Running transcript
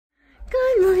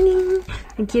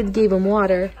The kids gave him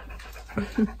water.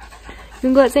 You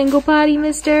can go outside and go potty,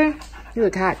 mister? You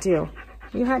look hot too.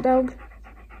 You hot dog?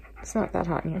 It's not that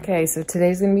hot in here. Okay, so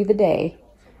today's gonna be the day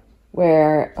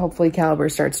where hopefully Caliber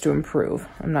starts to improve.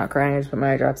 I'm not crying, I just put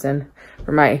my eye drops in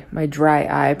for my dry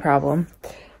eye problem.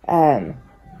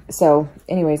 So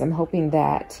anyways, I'm hoping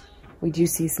that we do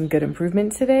see some good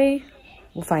improvement today.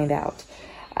 We'll find out.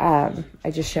 I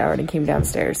just showered and came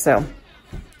downstairs, so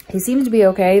he seems to be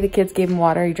okay. The kids gave him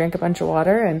water. He drank a bunch of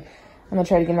water, and I'm gonna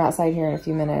try to get him outside here in a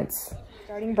few minutes.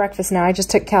 Starting breakfast now. I just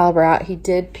took Caliber out. He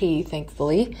did pee,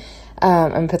 thankfully.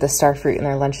 I'm gonna put the star fruit in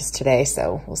their lunches today,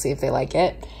 so we'll see if they like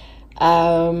it.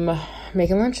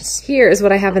 Making lunches. Here is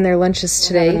what I have in their lunches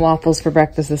today. Having waffles for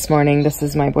breakfast this morning. This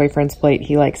is my boyfriend's plate.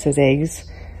 He likes his eggs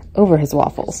over his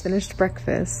waffles. Finished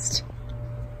breakfast.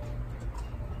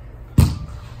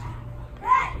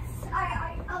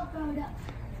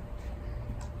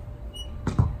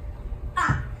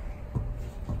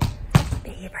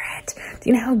 Do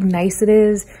you know how nice it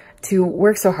is to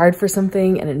work so hard for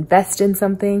something and invest in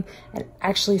something and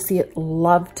actually see it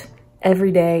loved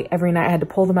every day, every night? I had to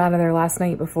pull them out of there last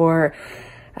night before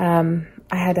I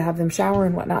had to have them shower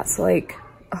and whatnot. So like,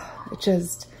 oh, it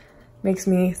just makes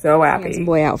me so happy. This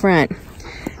boy out front.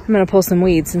 I'm gonna pull some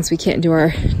weeds since we can't do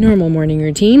our normal morning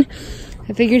routine.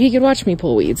 I figured he could watch me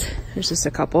pull weeds. There's just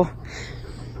a couple,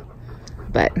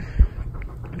 but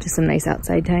just some nice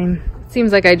outside time.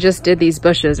 Seems like I just did these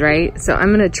bushes, right? So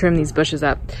I'm gonna trim these bushes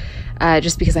up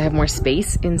just because I have more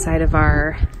space inside of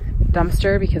our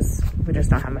dumpster because we just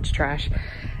don't have much trash.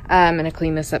 I'm gonna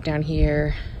clean this up down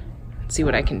here, see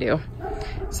what I can do.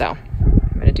 So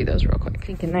I'm gonna do those real quick.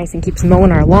 Thinking nice and keeps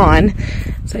mowing our lawn.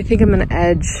 So I think I'm gonna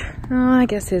edge, I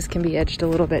guess his can be edged a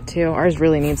little bit too. Ours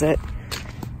really needs it.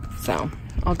 So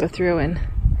I'll go through and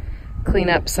clean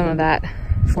up some of that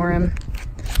for him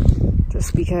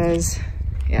just because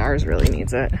yeah, ours really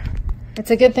needs it. It's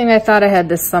a good thing I thought ahead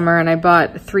this summer and I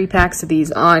bought 3 packs of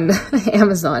these on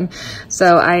Amazon.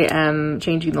 So I am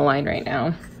changing the line right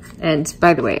now. And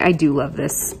by the way, I do love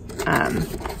this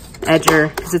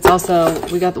edger because it's also,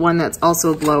 we got the one that's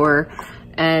also a blower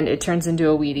and it turns into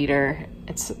a weed eater.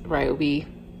 It's Ryobi.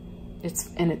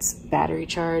 It's battery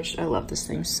charged. I love this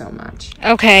thing so much.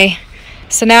 Okay,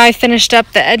 so now I finished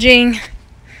up the edging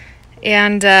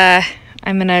and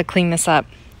I'm gonna clean this up.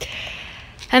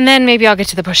 And then maybe I'll get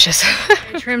to the bushes.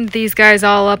 I trimmed these guys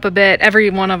all up a bit, every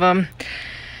one of them.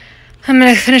 I'm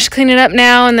gonna finish cleaning it up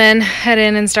now and then head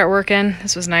in and start working.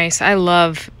 This was nice. I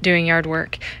love doing yard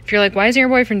work. If you're like, why isn't your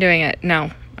boyfriend doing it?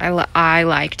 No, I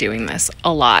like doing this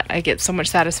a lot. I get so much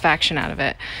satisfaction out of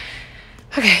it.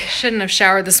 Okay, shouldn't have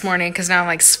showered this morning because now I'm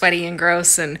like sweaty and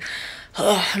gross and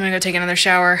I'm gonna go take another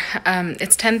shower.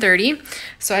 It's 10:30,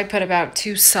 so I put about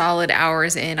 2 solid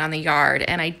hours in on the yard,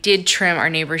 and I did trim our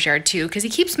neighbor's yard too because he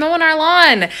keeps mowing our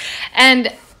lawn,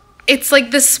 and it's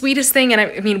like the sweetest thing, and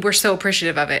I mean, we're so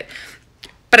appreciative of it,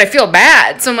 but I feel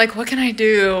bad, so I'm like, what can I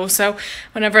do? So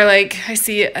whenever like I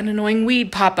see an annoying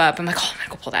weed pop up, I'm like, oh, I'm gonna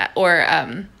go pull that, or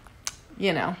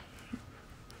you know,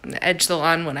 edge the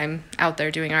lawn when I'm out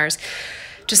there doing ours.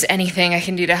 Just anything I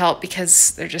can do to help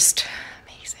because they're just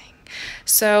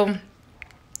so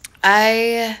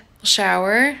I will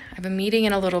shower. I have a meeting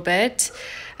in a little bit.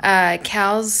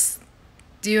 Cal's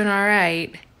doing all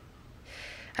right.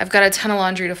 I've got a ton of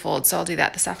laundry to fold, so I'll do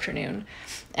that this afternoon.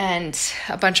 And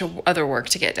a bunch of other work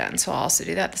to get done, so I'll also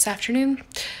do that this afternoon.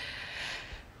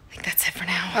 I think that's it for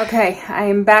now. Okay,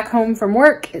 I'm back home from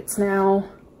work. It's now,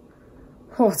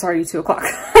 oh, it's already 2 o'clock.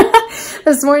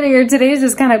 This morning or today's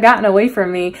just kind of gotten away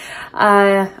from me.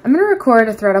 I'm gonna record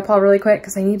a thread up haul really quick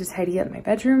because I need to tidy up my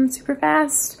bedroom super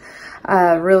fast.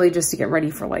 Really just to get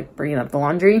ready for like bringing up the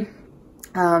laundry.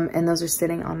 And those are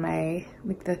sitting on my,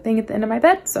 like the thing at the end of my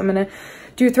bed. So I'm gonna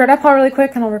do a thread up haul really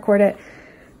quick and I'll record it.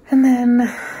 And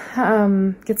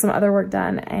then get some other work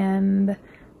done and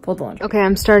fold the laundry. Okay,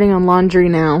 I'm starting on laundry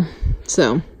now.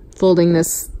 So folding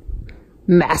this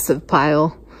massive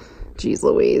pile. Jeez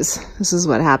Louise, this is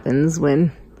what happens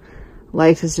when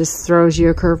life just throws you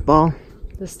a curveball.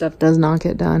 This stuff does not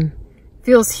get done.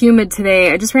 Feels humid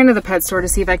today. I just ran to the pet store to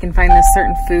see if I can find this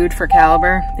certain food for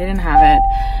Caliber. They didn't have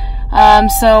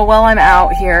it. So while I'm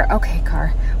out here, okay,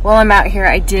 car. While I'm out here,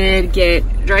 I did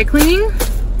get dry cleaning,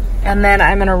 and then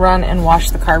I'm gonna run and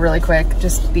wash the car really quick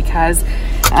just because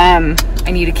I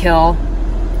need to kill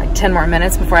like 10 more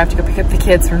minutes before I have to go pick up the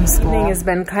kids from school. Evening has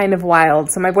been kind of wild.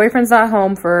 So my boyfriend's not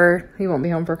home he won't be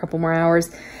home for a couple more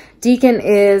hours. Deacon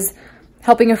is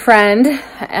helping a friend.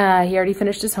 He already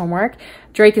finished his homework.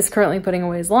 Drake is currently putting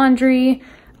away his laundry.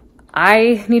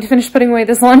 I need to finish putting away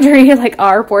this laundry, like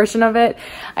our portion of it.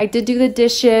 I did do the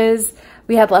dishes.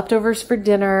 We had leftovers for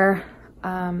dinner.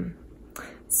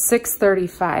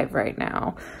 6:35 right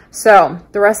now. So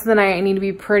the rest of the night I need to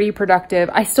be pretty productive.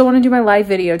 I still want to do my live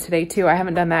video today too. I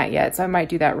haven't done that yet, so I might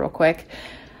do that real quick.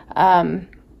 And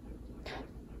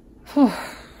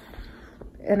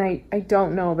I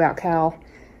don't know about Cal.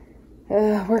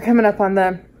 We're coming up on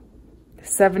the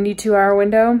 72-hour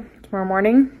window tomorrow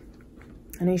morning,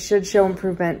 and he should show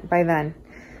improvement by then.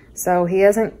 So he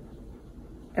hasn't,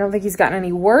 I don't think he's gotten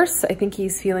any worse. I think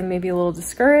he's feeling maybe a little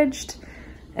discouraged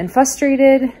and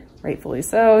frustrated, rightfully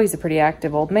so. He's a pretty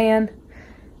active old man.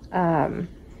 That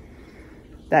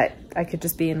I could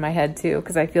just be in my head too,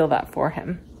 because I feel that for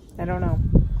him. I don't know.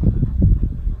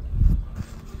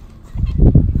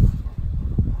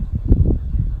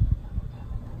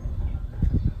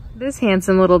 This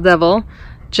handsome little devil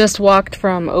just walked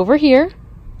from over here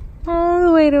all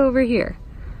the way to over here.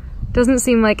 Doesn't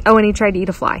seem like, oh, and he tried to eat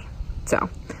a fly. So,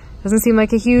 doesn't seem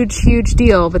like a huge, huge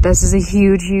deal, but this is a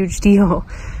huge, huge deal.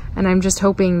 And I'm just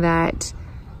hoping that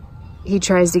he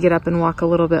tries to get up and walk a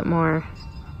little bit more.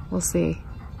 We'll see.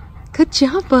 Good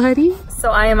job, buddy. So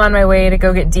I am on my way to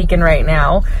go get Deacon right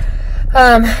now.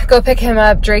 Go pick him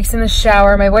up. Drake's in the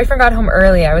shower. My boyfriend got home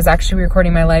early. I was actually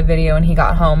recording my live video and he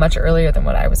got home much earlier than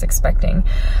what I was expecting.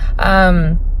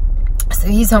 So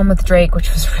he's home with Drake, which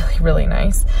was really, really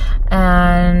nice.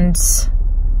 And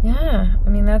yeah, I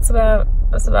mean, that's about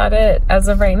it. As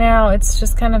of right now, it's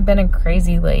just kind of been a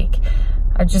crazy, like,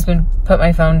 I've just been put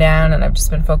my phone down and I've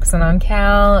just been focusing on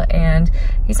Cal, and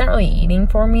he's not really eating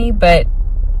for me, but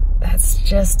that's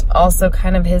just also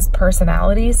kind of his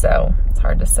personality, so it's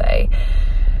hard to say.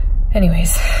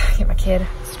 Anyways, get my kid.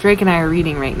 So Drake and I are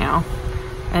reading right now,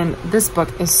 and this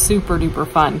book is super duper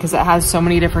fun because it has so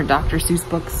many different Dr. Seuss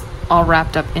books all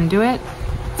wrapped up into it.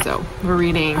 So we're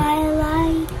reading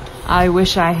I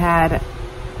Wish I Had,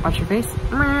 watch your face,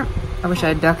 I wish I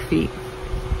had duck feet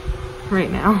right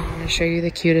now. I'm gonna show you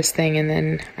the cutest thing, and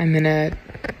then I'm gonna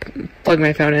plug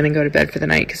my phone in and go to bed for the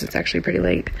night because it's actually pretty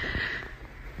late.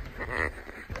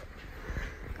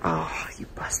 Oh, you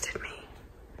busted me.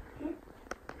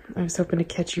 I was hoping to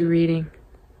catch you reading.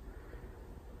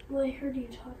 Well, I heard you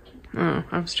talking. Oh,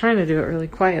 I was trying to do it really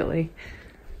quietly.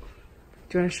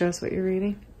 Do you want to show us what you're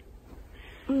reading?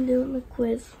 I'm doing the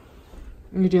quiz.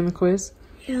 You're doing the quiz?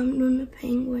 Yeah, I'm doing the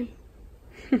penguin.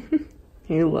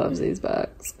 He loves these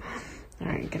books. All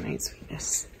right, good night,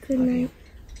 sweetness. Good night.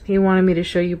 He wanted me to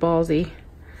show you Ballsy.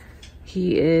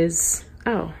 He is,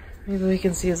 oh, maybe we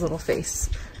can see his little face.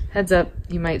 Heads up,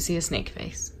 you might see a snake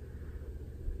face.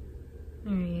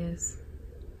 There he is.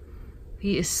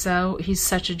 He's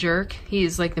such a jerk. He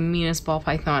is like the meanest ball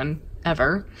python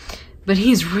ever. But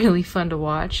he's really fun to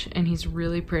watch, and he's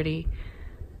really pretty.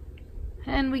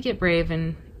 And we get brave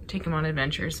and take him on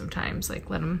adventures sometimes, like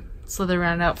let him slither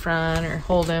around out front or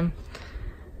hold him.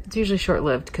 It's usually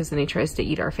short-lived because then he tries to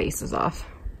eat our faces off.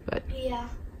 But yeah,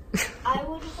 I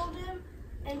would hold him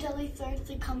until he starts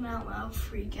to come out and I'll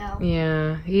freak out.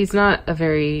 Yeah, he's not a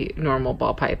very normal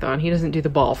ball python. He doesn't do the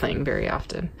ball thing very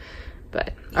often.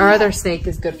 But our other snake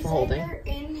is good for holding. He's either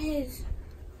in his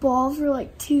ball for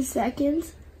like 2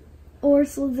 seconds or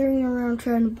slithering around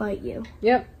trying to bite you.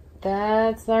 Yep,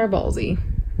 that's our Ballsy.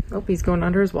 Oh, he's going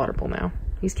under his water bowl now.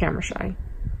 He's camera shy.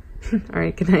 All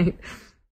right, good night.